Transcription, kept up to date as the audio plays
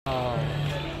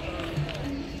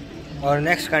और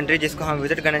next country जिसको हम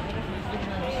विजिट करने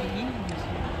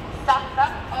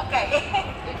Okay,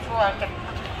 it's working.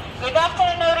 Good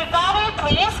afternoon, everybody.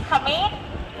 Please come in.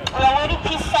 We are waiting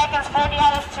few seconds for the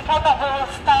others to come, and we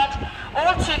will start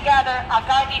all together a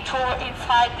guided tour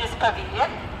inside this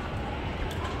pavilion.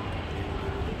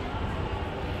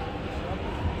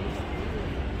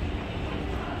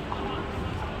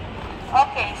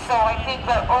 Okay, so I think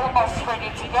we're almost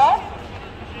ready to go.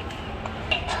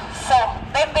 So,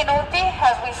 benvenuti,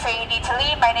 as we say in Italy.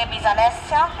 My name is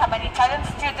Alessia. I'm an Italian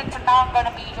student, and now I'm going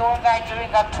to be your guide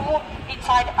during a tour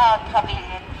inside our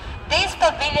pavilion. This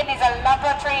pavilion is a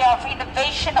laboratory of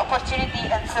innovation, opportunity,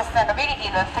 and sustainability,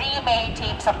 the three main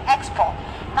themes of Expo.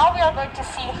 Now we are going to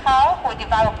see how we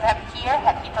develop them here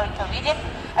at Italy Pavilion,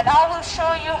 and I will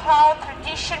show you how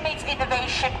tradition meets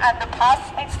innovation and the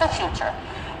past meets the future.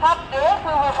 Up there,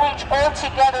 we will reach all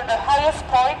together the highest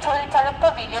point of the Italian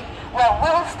Pavilion, where we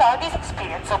will start this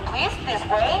experience. So please, this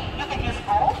way, you can use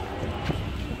both.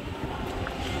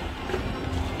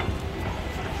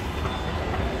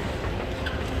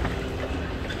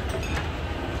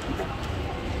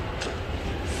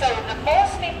 So the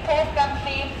most important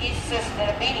theme is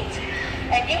sustainability.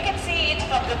 And you can see it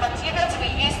from the materials we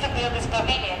use to build this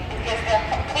pavilion, because they're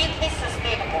completely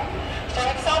sustainable. For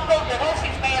example, the roof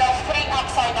is made of 3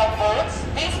 upside-down boards.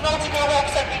 These nautical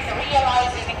works have been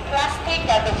realized using plastic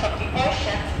gathered from the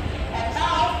oceans. And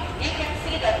now you can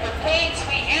see that the paints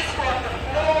we use for the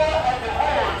floor and the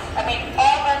walls,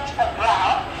 orange and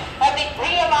brown, have been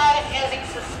realized using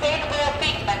sustainable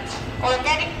pigment,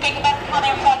 organic pigment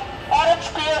coming from orange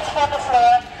peels for the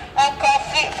floor and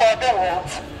coffee for the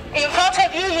walls. In front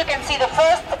of you, you can see the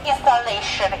first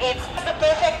installation. It's the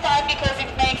perfect time because it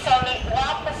makes only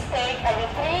one mistake every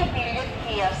 3 million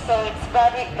years, so it's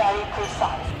very, very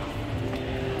precise.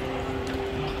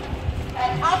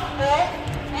 And up there,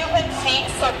 you can see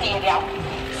Sotiria.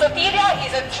 Sotiria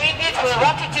is a tribute we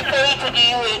wanted to pay to the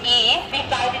UAE,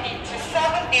 divided into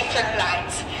 7 different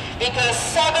lines, because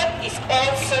 7 is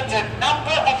also the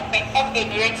number of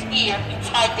Emirates here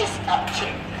inside this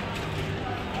country.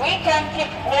 We can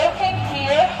keep working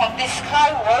here on this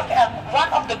skywalk, and one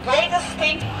of the greatest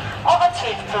things of a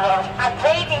tripwire, a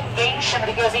great invention,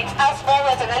 because it's as well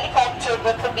as an helicopter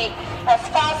but can be as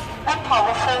fast and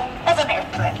powerful as an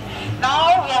airplane.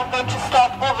 Now we are going to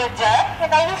stop over there, and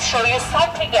I will show you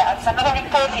something else. Another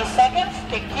 30 seconds,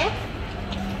 thank you.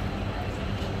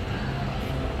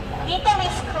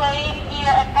 Italy's claim here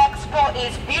at Expo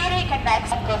is beauty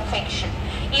connects perfection.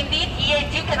 Indeed, here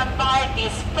you can admire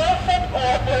this perfect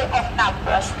order of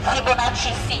numbers,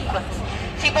 Fibonacci sequence.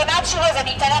 Fibonacci was an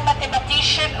Italian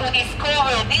mathematician who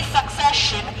discovered this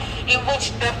succession in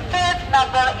which the third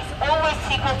number is always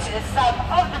equal to the sum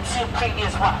of the 2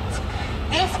 previous ones.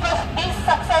 This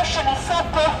succession is so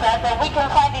perfect that we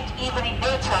can find it even in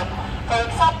nature.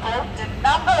 For example, the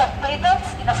number of petals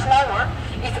in a flower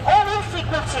is always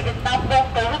equal to the number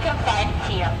that we can find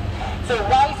here. So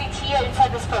why is it here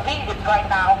inside this pavilion right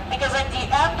now? Because at the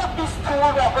end of this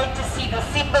tour, we are going to see the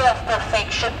symbol of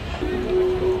perfection.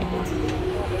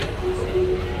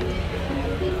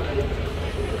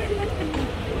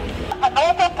 An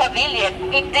open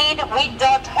pavilion. Indeed, we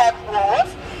don't have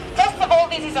walls. First of all,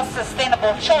 this is a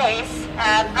sustainable choice,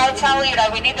 and I'll tell you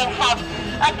that we didn't have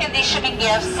a conditioning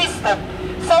air system.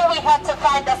 So we had to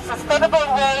find a sustainable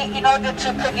way in order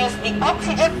to produce the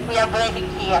oxygen we are breathing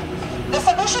here. The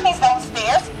solution is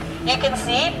downstairs. You can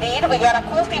see, indeed, we got a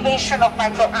cultivation of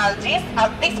microalgae,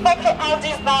 and these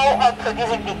microalgae now are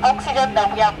producing the oxygen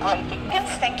that we are breathing.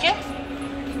 Yes, thank you.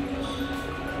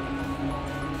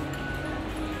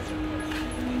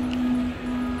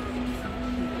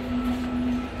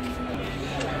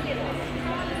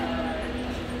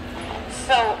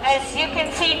 So, as you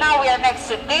can see now, we are next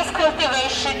to this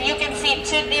cultivation. You can see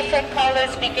 2 different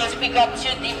colors because we got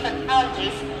 2 different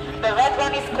algae. The red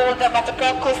one is called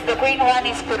Dermatococcus, the green one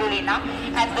is Spirulina,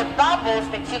 and the bubbles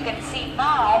that you can see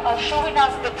now are showing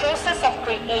us the process of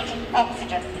creating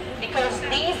oxygen, because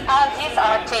these algae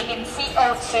are taking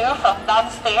CO2 from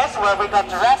downstairs where we got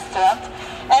the restaurant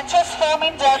and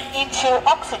transforming them into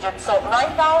oxygen. So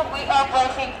right now we are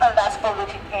breathing a less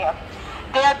polluted air.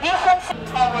 There are differences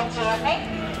in our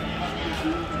journey.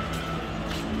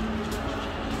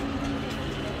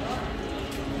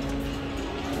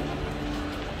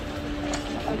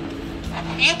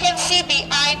 You can see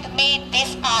behind me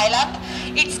this island.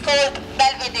 It's called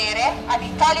Belvedere, an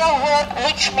Italian word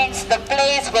which means the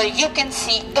place where you can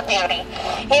see the beauty.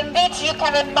 Indeed, you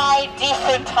can admire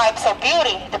different types of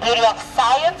beauty. The beauty of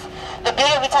science, the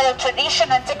beauty of Italian tradition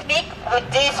and technique with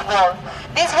this wall.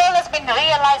 This wall has been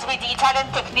realized with the Italian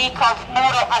technique of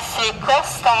muro a secco,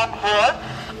 stone wall,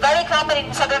 very common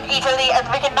in southern Italy and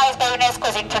recognized by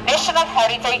UNESCO as International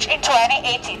Heritage in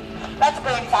 2018. Let's go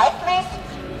inside, please.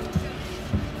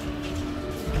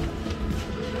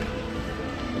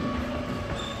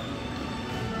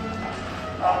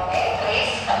 Okay,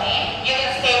 please come in. You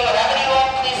can stay wherever you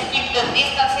want. Please keep the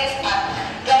distances and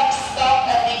don't stop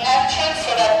at the entrance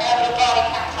so that everybody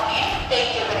can come in.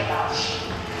 Thank you very much.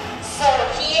 So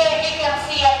here you can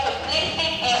see a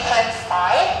completely different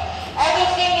style.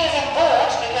 Everything is in wood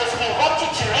because we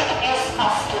wanted to reproduce a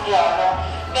studiolo.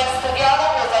 The studiolo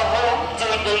was a room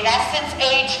during the Renaissance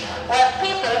age where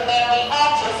people, mainly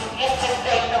artists, used to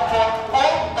stay in the wood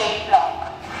all day long.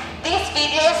 These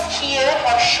videos here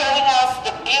are showing us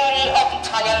the beauty of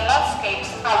Italian landscapes,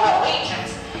 our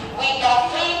regions. We got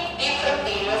 3 different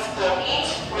videos for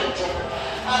each region.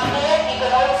 And there you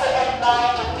can also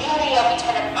admire the beauty of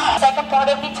Italian art. Second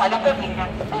part of the Italian pavilion.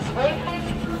 This way,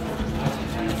 please.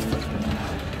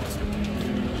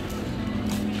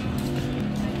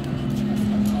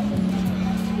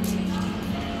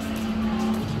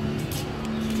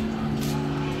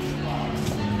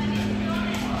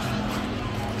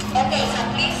 Okay, so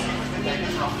please,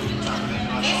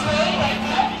 this way, right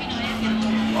here,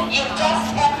 you've just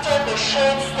entered the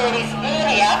short stories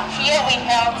area. Here we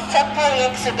held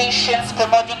temporary exhibitions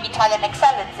promoting Italian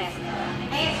excellences.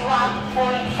 This one,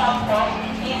 for example,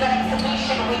 is an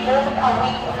exhibition we opened a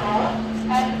week ago,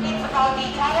 and it's about the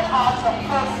Italian art of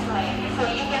porcelain. So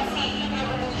you can see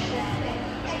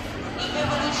the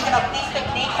evolution of this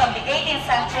technique from the 18th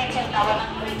century till now.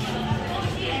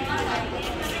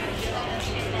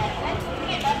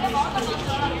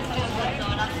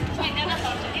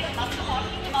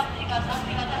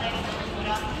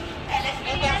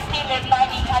 You can see that by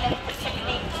the Italian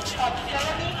technique of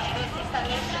ceramic, this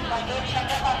installation by Dolce &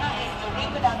 Gabbana is the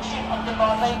reproduction of the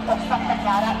mosaic of Santa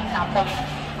Chiara in Napoli.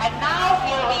 And now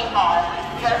here we are.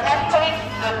 We are entering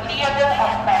the Theater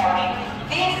of Memory.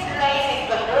 This place is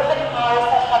the open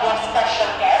house of our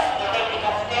special guest, the Lady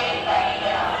of Day,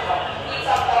 Ferdinando.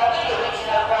 It's a copy, the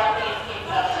original one is in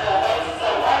the Florence, so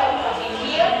I will put it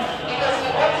here because we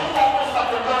want to focus on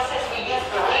the process we use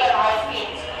to realize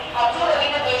it. A tool of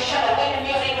innovation of women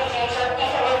music in the future, if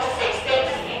I were to say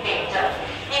status in danger.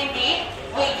 Indeed,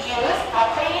 we use a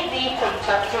 3D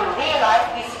printer to realize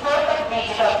this perfect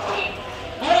digital print.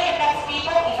 During the next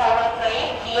video is our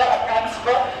play here at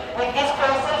Expo. With this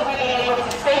process, we'll be able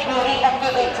to stay beauty and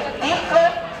give it to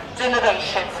different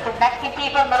generations, connecting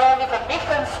people not only from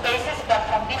different spaces but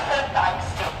from different times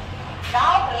too.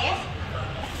 Now, please.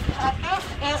 And this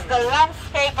is the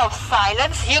landscape of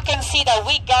silence. You can see that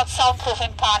we got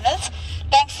soundproofing panels.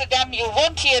 Thanks to them you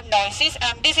won't hear noises,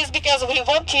 and this is because we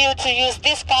want you to use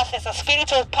this path as a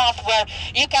spiritual path where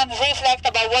you can reflect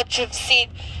about what you've seen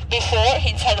before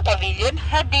inside the pavilion.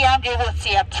 At the end you will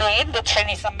see a train. The train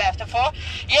is a metaphor.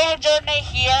 Your journey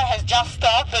here has just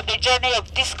started, but the journey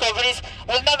of discoveries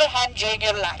will never end during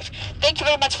your life. Thank you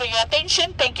very much for your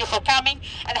attention. Thank you for coming,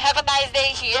 and have a nice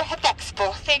day here at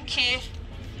Expo. Thank you.